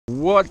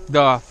what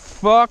the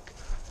fuck?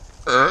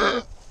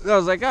 I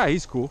was like, ah,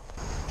 he's cool.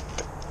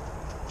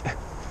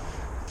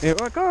 Here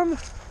I come.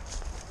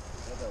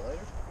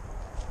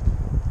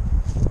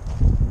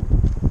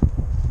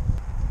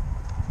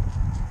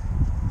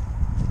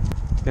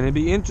 Gonna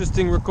be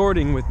interesting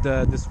recording with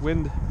this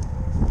wind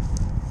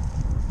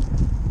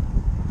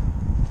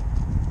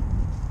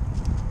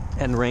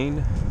and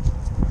rain.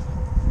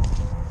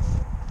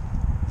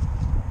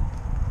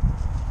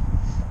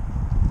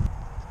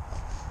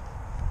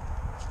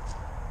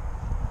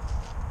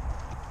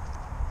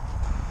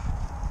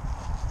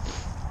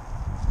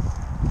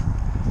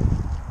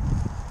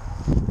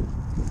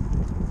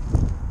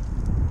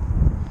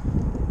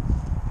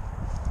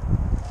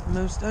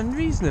 Most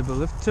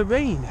unreasonable of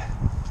terrain.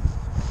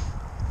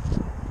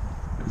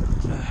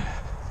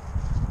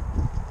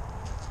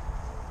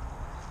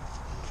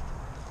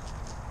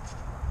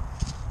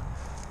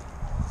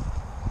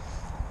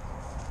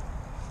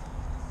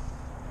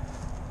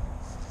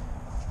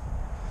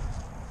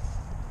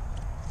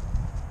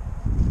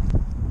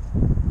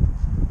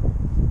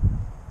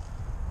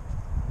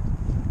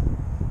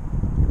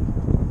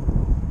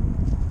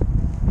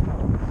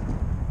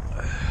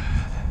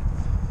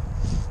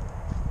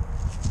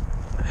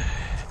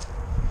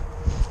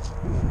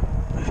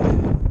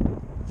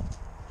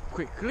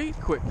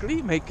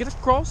 Quickly, make it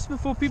across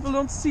before people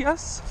don't see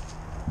us.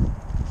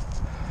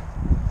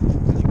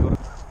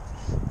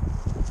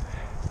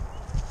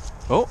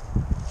 Oh.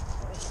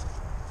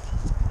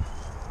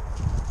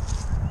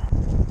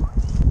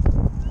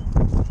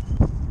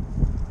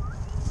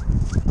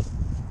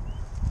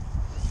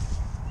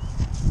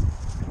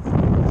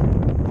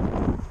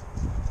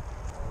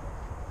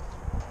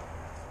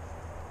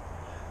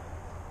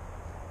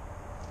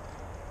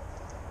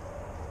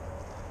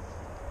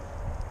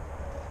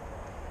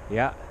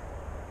 Yeah.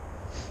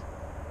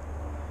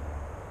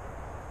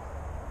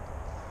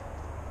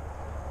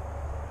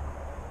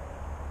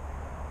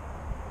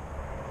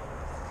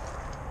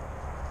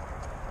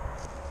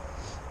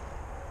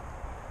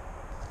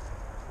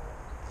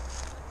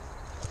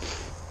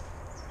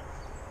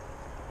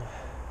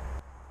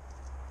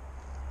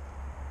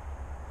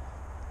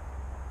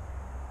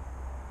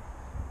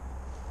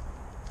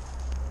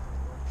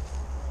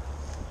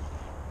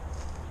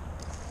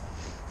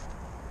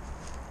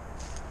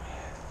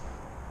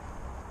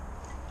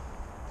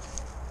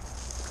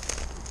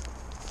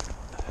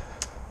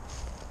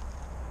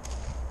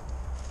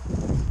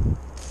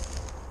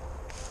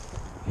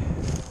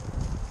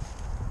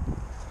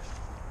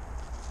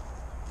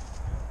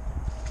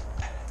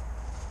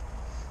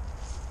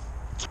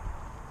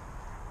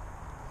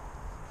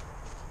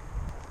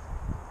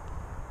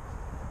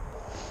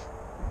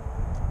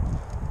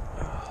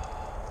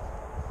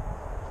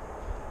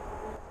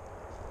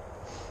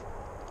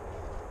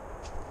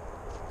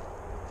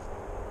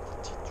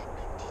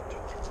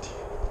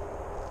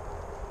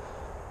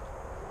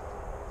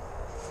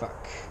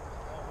 Fuck.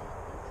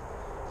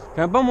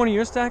 Can I bum one of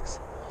your stacks?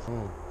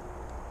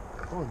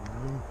 Oh,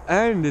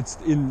 and it's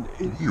in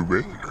you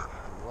make.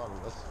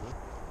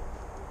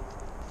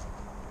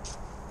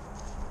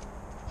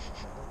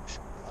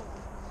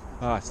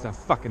 Ah, it's the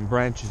fucking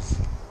branches.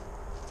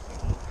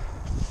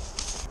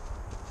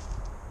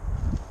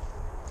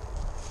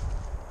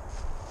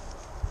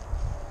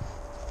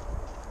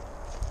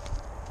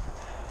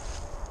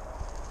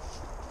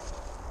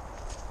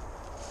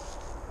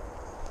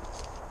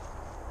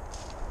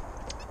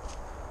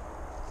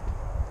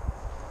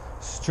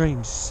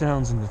 Strange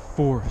sounds in the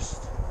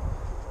forest.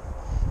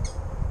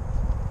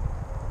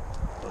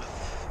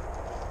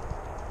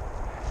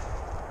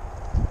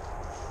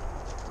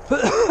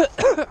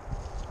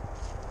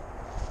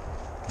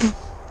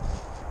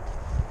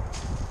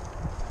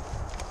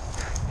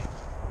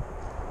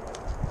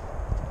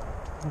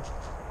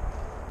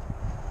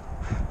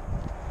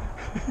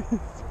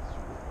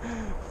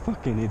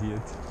 Fucking idiot.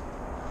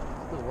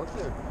 What's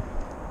there?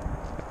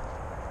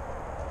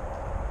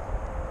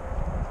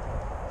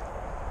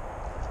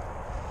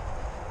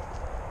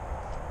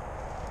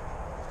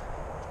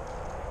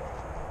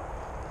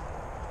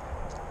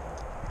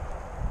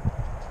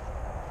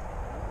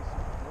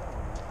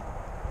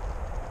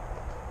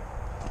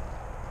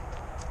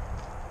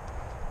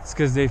 It's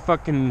because they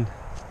fucking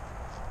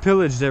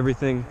pillaged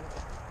everything.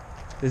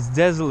 It's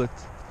desolate.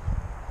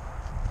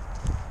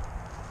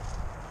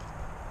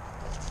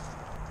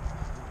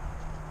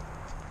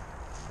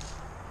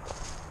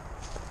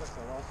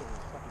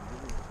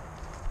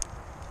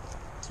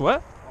 It's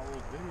what? All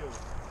those videos.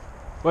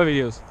 What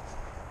videos?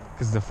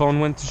 Because the phone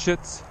went to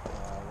shits?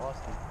 I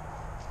lost it.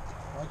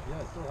 Actually, yeah,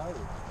 I still have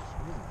it.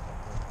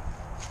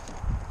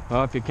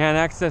 Well, if you can't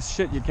access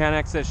shit, you can't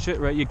access shit,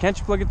 right? You can't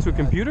plug it to a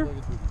computer? Plug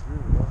it to a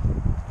computer, yeah.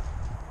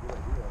 Good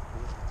idea,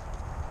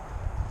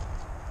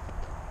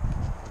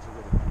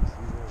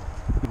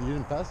 actually. You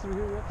didn't pass through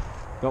here yet?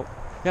 No.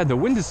 Yeah, the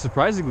wind is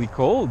surprisingly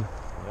cold.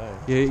 Yeah.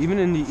 Yeah, even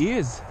in the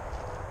ears.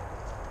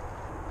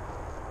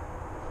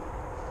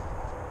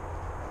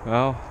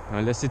 Well,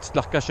 laissez toute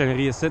leur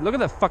cochonnerie ici. Look at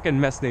the fucking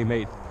mess they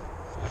made.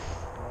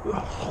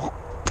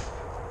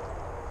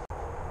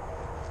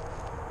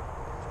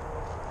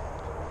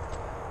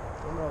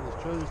 Bro, this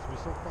trail used to be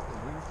so fucking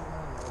beautiful,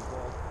 man. Now it's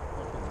all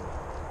fucking.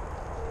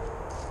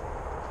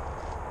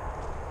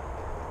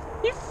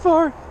 You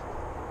fart.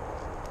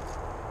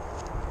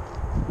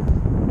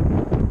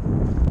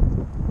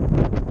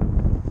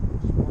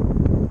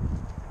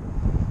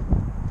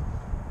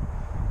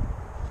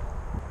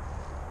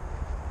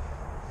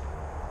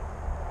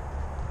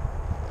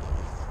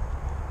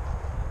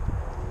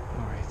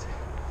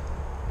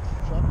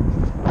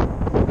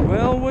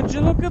 Well, would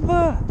you look at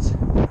that?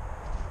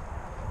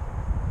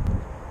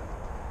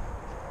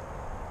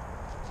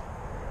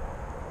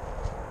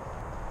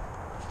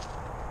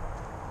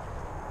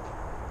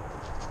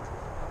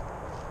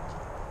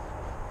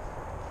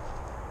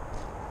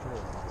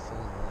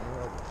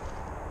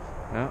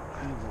 Yeah.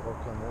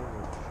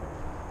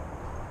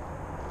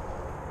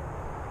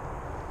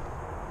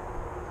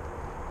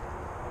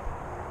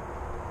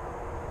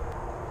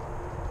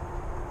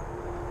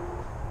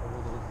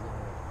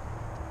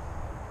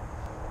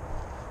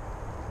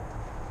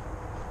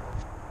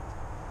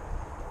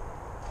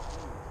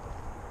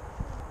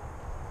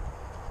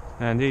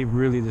 And they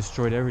really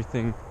destroyed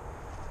everything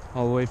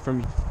all the way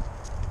from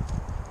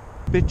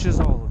bitches,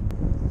 all of them.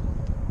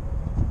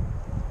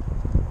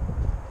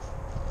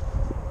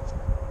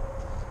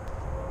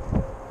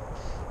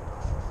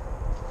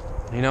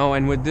 You know,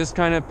 and with this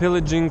kind of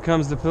pillaging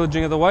comes the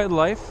pillaging of the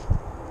wildlife.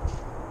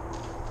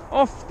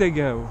 Off they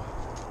go.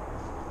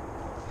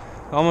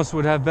 Almost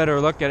would have better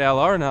luck at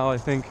LR now, I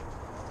think.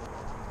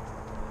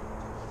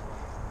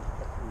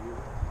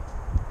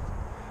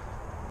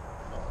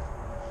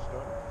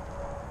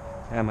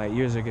 Yeah, my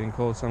ears are getting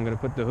cold, so I'm gonna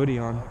put the hoodie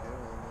on.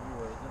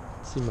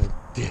 See my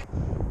dick.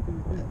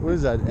 What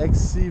is that?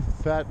 XC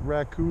Fat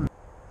Raccoon.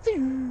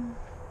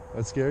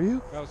 That scare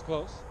you? That was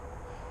close.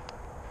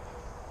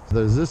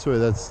 There's this way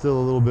that's still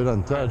a little bit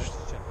untouched.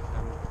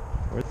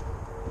 Right.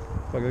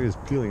 Fuck, like it's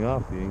peeling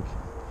off the ink.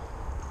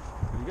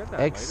 You got that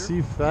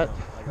XC Fat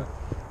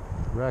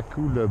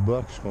Raccoon le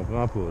buck, je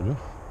comprends pas là.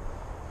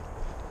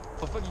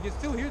 Oh fuck, you can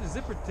still hear the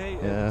zipper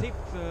tape up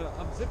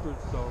zippers,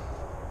 so.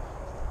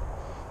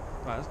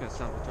 Wow, that's gonna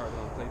sound retarded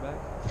on playback.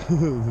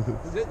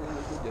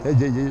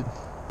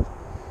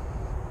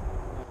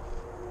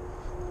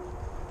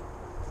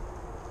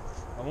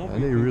 I won't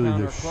be really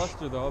counter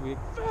cluster though. I'll be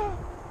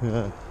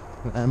yeah,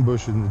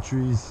 ambush in the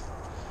trees.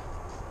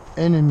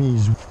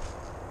 Enemies.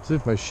 See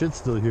if my shit's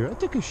still here. I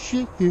took a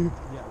shit here.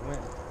 Yeah, when?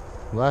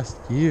 Last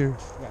year.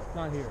 Yeah, it's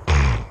not here.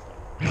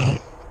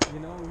 You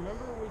know,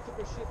 remember when we took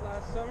a shit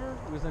last summer?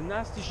 It was a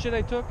nasty shit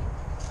I took.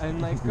 And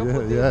like a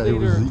couple of days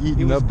later,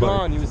 he was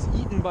gone. He was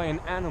eaten by an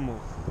animal.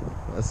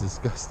 That's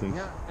disgusting.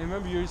 Yeah, I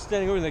remember you were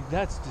standing over like,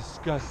 that's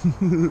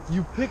disgusting.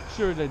 You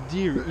pictured a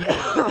deer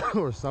eating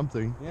or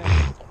something.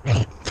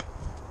 Yeah.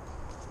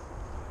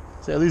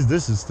 See, at least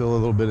this is still a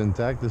little bit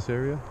intact, this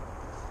area.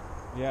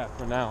 Yeah,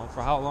 for now.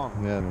 For how long?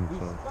 Yeah, I mean, These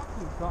so.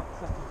 fucking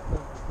cocksuckers.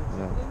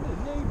 Yeah. In the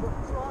neighbor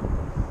truck.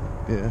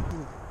 Yeah.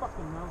 These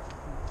fucking mountains.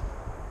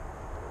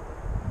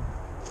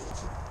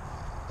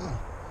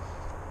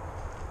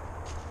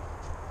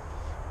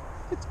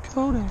 It's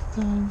Kodak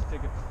time.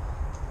 Take it.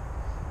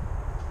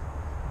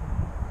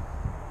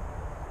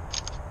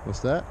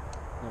 What's that?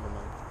 Never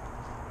mind.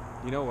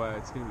 You know,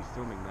 it's gonna be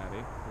filming that,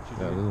 eh?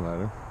 Yeah, it doesn't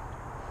matter.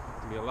 It's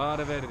gonna be a lot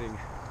of editing.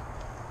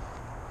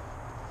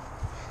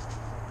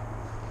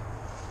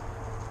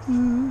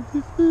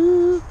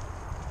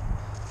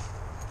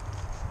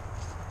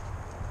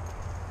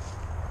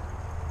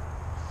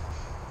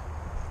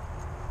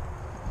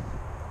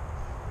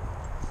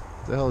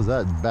 What the hell is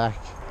that? Back.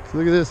 So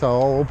look at this, how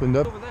all opened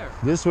up. Over there.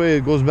 This way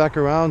it goes back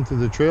around to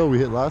the trail we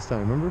hit last time,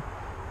 remember?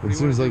 It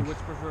seems like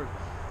what's preferred?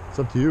 It's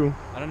up to you.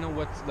 I don't know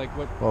what's like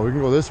what. Well, we can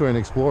go this way and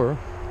explore.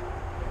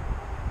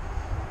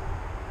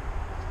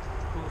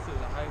 Closer to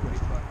the highway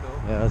truck though.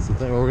 Yeah, that's the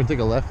thing. Well, we're gonna take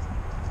a left.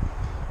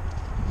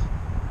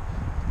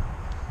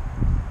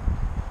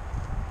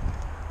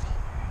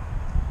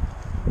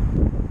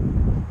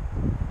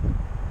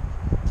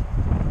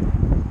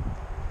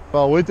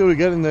 Well, wait till we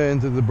get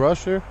into the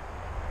brush here.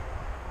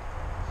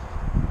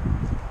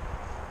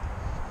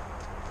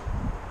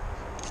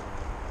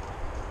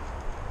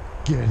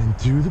 Get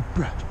into the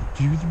brush,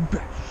 into the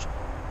brush.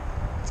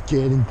 Let's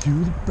get into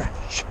the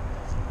brush.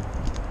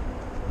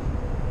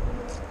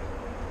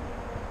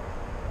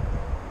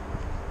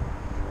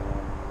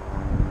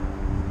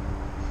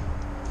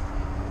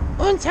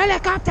 Uns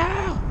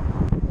Helikopter!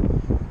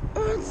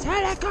 Uns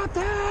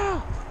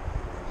Helikopter!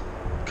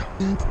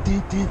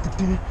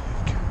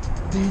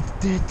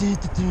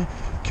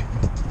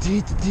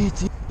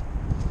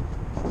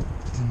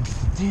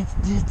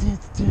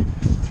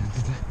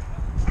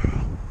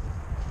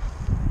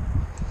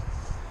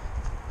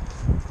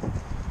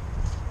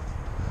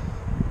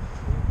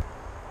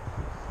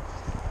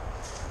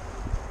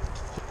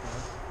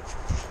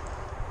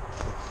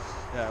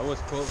 Yeah, it was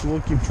close.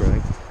 We'll keep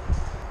trying.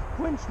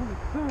 Quench my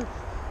thirst.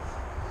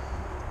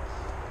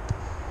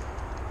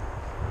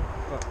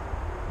 Fuck.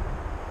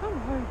 How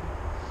high?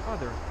 Oh,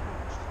 they're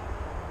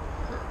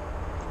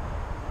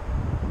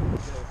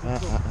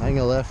attached. Hang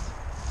a left.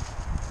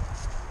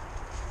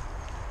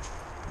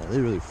 Yeah, they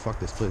really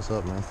fucked this place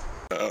up, man.